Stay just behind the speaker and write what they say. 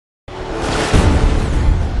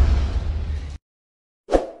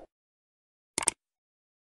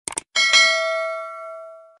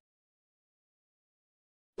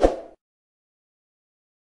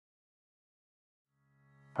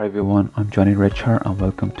Hi everyone, I'm Johnny Richard and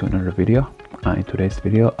welcome to another video. In today's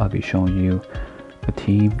video I'll be showing you a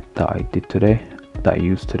team that I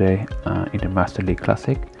used today in the Master League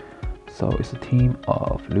Classic. So it's a team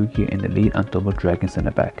of Lugia in the lead and double dragons in the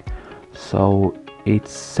back. So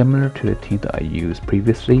it's similar to the team that I used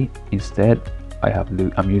previously. Instead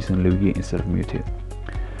I'm using Lugia instead of Mewtwo.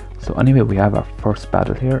 So anyway, we have our first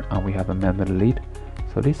battle here and we have a middle lead.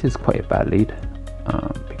 So this is quite a bad lead.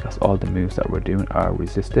 Because all the moves that we're doing are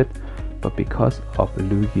resisted, but because of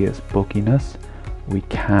Lugia's bulkiness we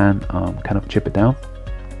can kind of chip it down,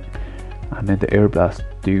 and then the air blast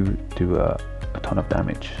do a ton of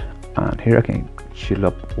damage. And here I can shield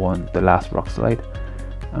up the last rock slide,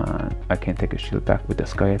 and I can take a shield back with the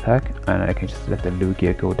sky attack, and I can just let the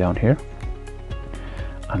Lugia go down here,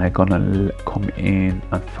 and I'm gonna come in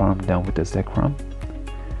and farm down with the Zekrom.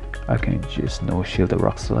 I can just no shield the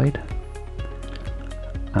rock slide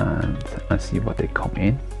and see what they come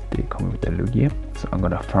in. They come in with the Lugia, so I'm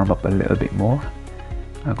gonna farm up a little bit more.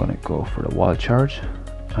 I'm gonna go for the wall charge,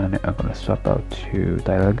 and I'm gonna swap out to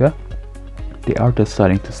Dialga. They are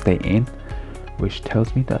deciding to stay in, which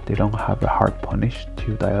tells me that they don't have a hard punish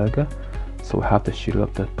to Dialga, so I have to shield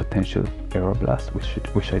up the potential Aero Blast,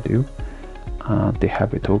 which I do. They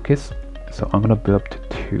have a Togekiss, so I'm gonna build up to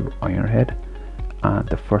 2 Iron Head, and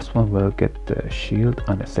the first one will get the shield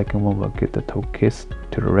and the second one will get the Togekiss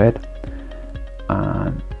to the red.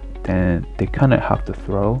 And then they kind of have to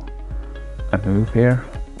throw a move here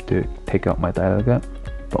to take out my Dialga,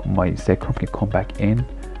 but my Zekrom can come back in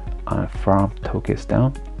and farm Togekiss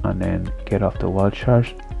down and then get off the wall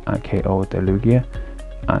charge and KO the Lugia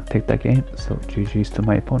and take that game. So GG's to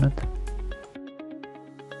my opponent.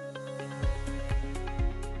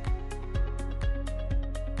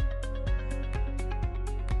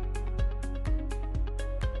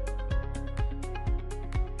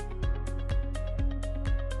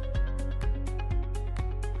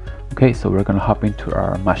 Okay, so we're gonna hop into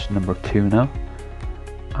our match number 2 now,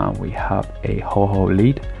 and we have a Ho-Ho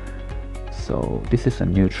lead. So this is a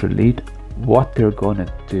neutral lead. What they're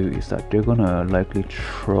gonna do is that they're gonna likely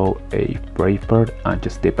throw a Brave Bird and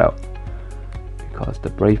just dip out, because the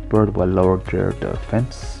Brave Bird will lower their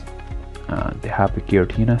defense, and they have a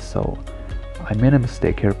Giratina. So I made a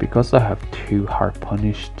mistake here because I have 2 hard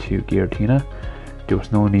punish to Giratina. There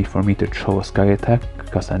was no need for me to throw a sky attack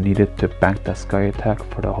because I needed to bank that sky attack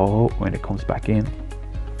for the Ho-Ho when it comes back in.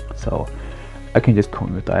 So I can just come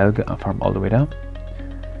in with Dialga and farm all the way down,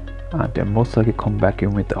 and then most likely come back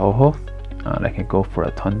in with the Ho-Ho, and I can go for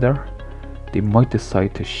a Thunder. They might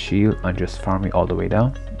decide to shield and just farm me all the way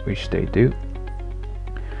down, which they do.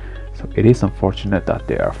 So it is unfortunate that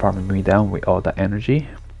they are farming me down with all that energy,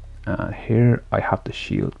 and here I have to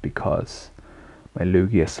shield because my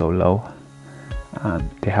Lugia is so low. And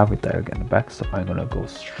they have a Dialga in the back, so I'm gonna go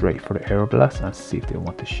straight for the Aero Blast and see if they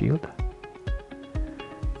want to shield.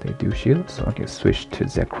 They do shield, so I can switch to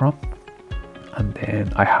Zekrom, and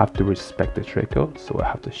then I have to respect the Draco, so I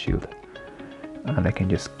have to shield. And I can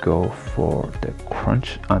just go for the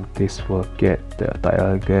Crunch, and this will get the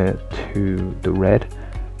Dialga to the red,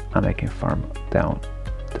 and I can farm down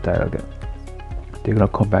the Dialga. They're gonna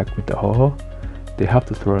come back with the Ho-Ho. They have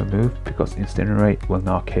to throw a move because Incinerate will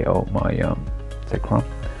not KO my Zekrom.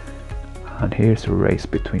 And here's a race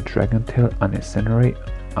between Dragon Tail and Incinerate,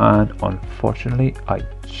 and unfortunately I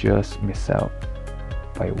just miss out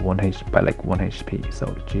by like 1 HP, so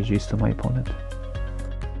GG's to my opponent.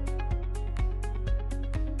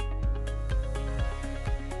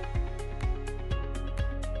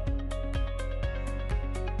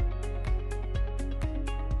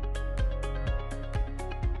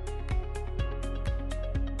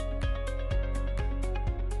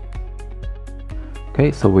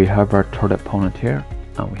 Okay, so we have our third opponent here,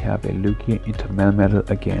 and we have a Lugia into Melmetal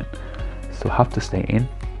again. So have to stay in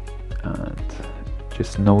and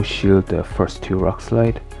just no shield the first 2 rock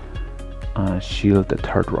slide and shield the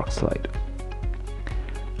 3rd rock slide.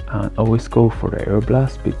 And always go for the Air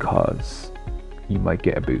Blast because you might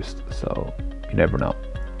get a boost, so you never know.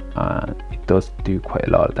 And it does do quite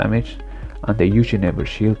a lot of damage, and they usually never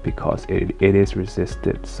shield because it is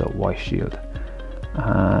resisted, so why shield?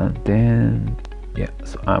 And then yeah,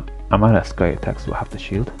 so I'm at a sky attack, so I have to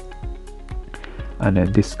shield, and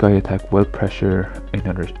then this sky attack will pressure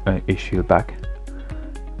another a shield back,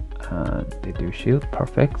 and they do shield,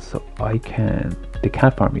 perfect. So they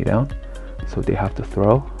can't farm me down, so they have to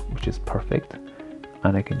throw, which is perfect,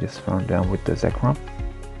 and I can just farm down with the Zekrom.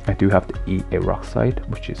 I do have to eat a rock slide,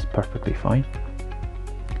 which is perfectly fine.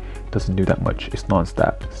 Doesn't do that much, it's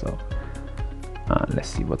non-stab. So let's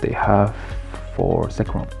see what they have for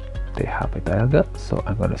Zekrom. They have a Dialga, so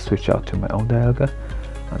I'm gonna switch out to my own Dialga,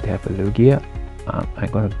 and they have a Lugia. I'm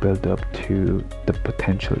gonna build up to the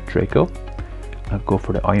potential Draco and go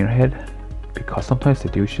for the Iron Head, because sometimes they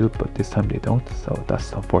do shield but this time they don't, so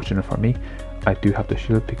that's unfortunate for me. I do have to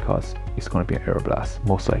shield because it's gonna be an Air Blast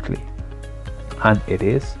most likely, and it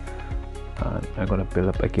is. And I'm gonna build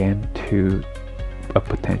up again to a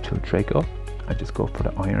potential Draco. I just go for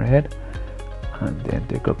the Iron Head, and then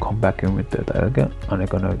they're gonna come back in with the Dialga, and I'm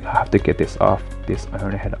gonna have to get this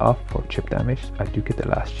Iron Head off for chip damage. I do get the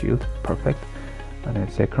last shield, perfect. And then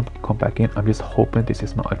Zekrom come back in. I'm just hoping this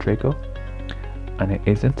is not a Draco, and it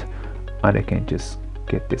isn't, and I can just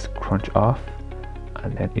get this crunch off,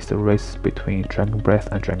 and then it's a race between Dragon Breath,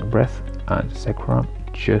 and Zekrom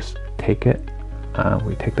just take it, and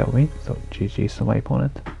we take that win. So GG's to my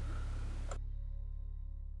opponent.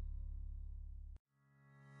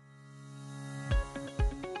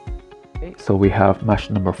 Okay, so we have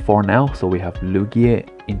match number 4 now. So we have Lugia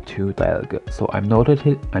into Dialga. So I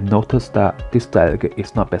noticed that this Dialga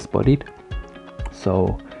is not best buddied,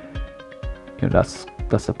 so you know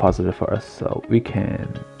that's a positive for us. So we can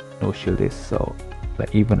no shield this. So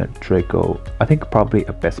like even a Draco, I think probably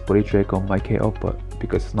a best buddy Draco might KO, but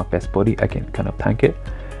because it's not best buddy, I can kind of tank it,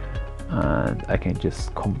 and I can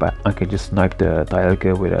just come back. I can just snipe the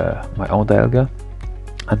Dialga with my own Dialga,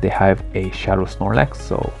 and they have a Shadow Snorlax.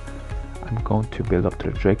 So I'm going to build up to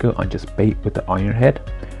the Draco and just bait with the Iron Head.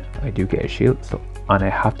 I do get a shield, so and I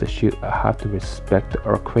have to shoot. I have to respect the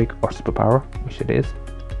Earthquake or Superpower, which it is.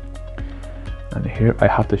 And here I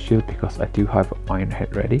have to shield because I do have Iron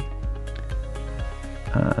Head ready.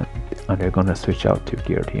 And they're gonna switch out to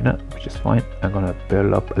Giratina, which is fine. I'm gonna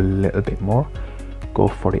build up a little bit more, go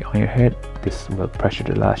for the Iron Head. This will pressure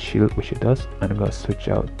the last shield, which it does. And I'm gonna switch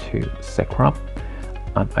out to Zekrom,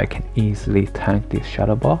 and I can easily tank this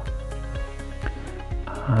Shadow Ball.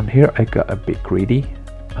 And here I got a bit greedy.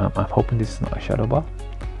 I'm hoping this is not a Shadow Ball,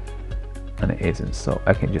 and it isn't, so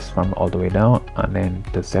I can just farm all the way down, and then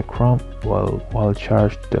the Zekrom will wall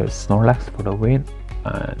charge the Snorlax for the win,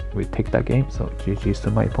 and we take that game. So GG's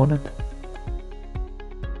to my opponent.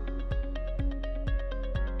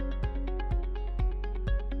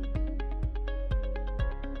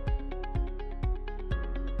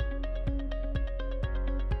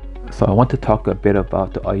 So I want to talk a bit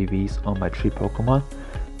about the IVs on my 3 Pokemon.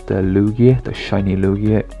 The Lugia, the shiny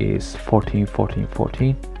Lugia, is 14, 14,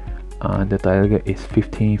 14, and the Dialga is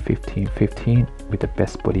 15, 15, 15 with the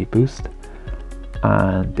best buddy boost,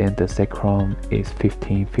 and then the Zekrom is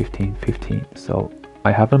 15, 15, 15. So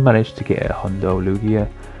I haven't managed to get a Hundo Lugia,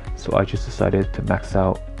 so I just decided to max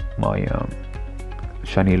out my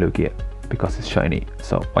shiny Lugia because it's shiny,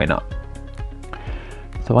 so why not.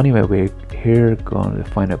 So anyway, we're here going to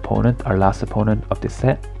find an opponent, our last opponent of this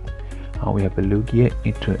set. We have a Lugia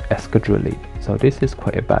into Escadrille lead. So this is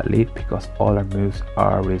quite a bad lead because all our moves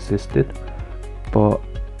are resisted, but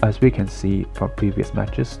as we can see from previous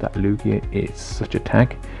matches that Lugia is such a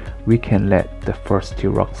tank, we can let the first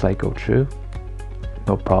 2 Rock Slide go through,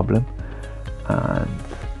 no problem.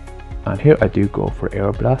 And here I do go for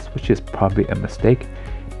Air Blast, which is probably a mistake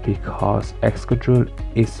because Escadrille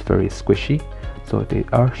is very squishy, so they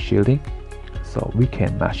are shielding, so we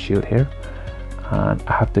can mass shield here. And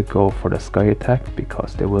I have to go for the Sky Attack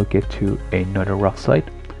because they will get to another Rock Slide,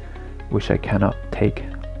 which I cannot take,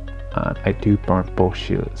 and I do burn both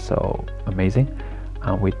shields, so amazing.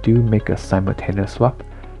 And we do make a simultaneous swap.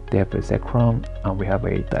 They have a Zekrom and we have a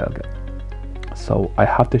Dialga, so I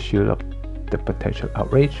have to shield up the potential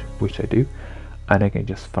Outrage, which I do, and I can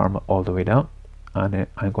just farm it all the way down, and then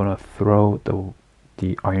I'm gonna throw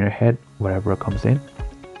the Iron Head wherever it comes in,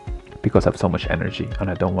 because I have so much energy and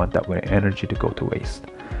I don't want that energy to go to waste.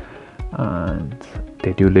 And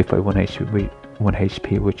they do live by 1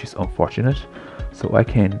 HP, which is unfortunate. So I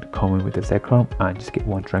can come in with the Zekrom and just get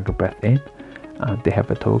 1 Dragon Breath in, and they have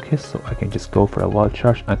a Togekiss, so I can just go for a wall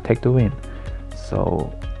charge and take the win.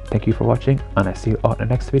 So thank you for watching, and I see you all in the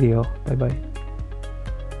next video. Bye bye.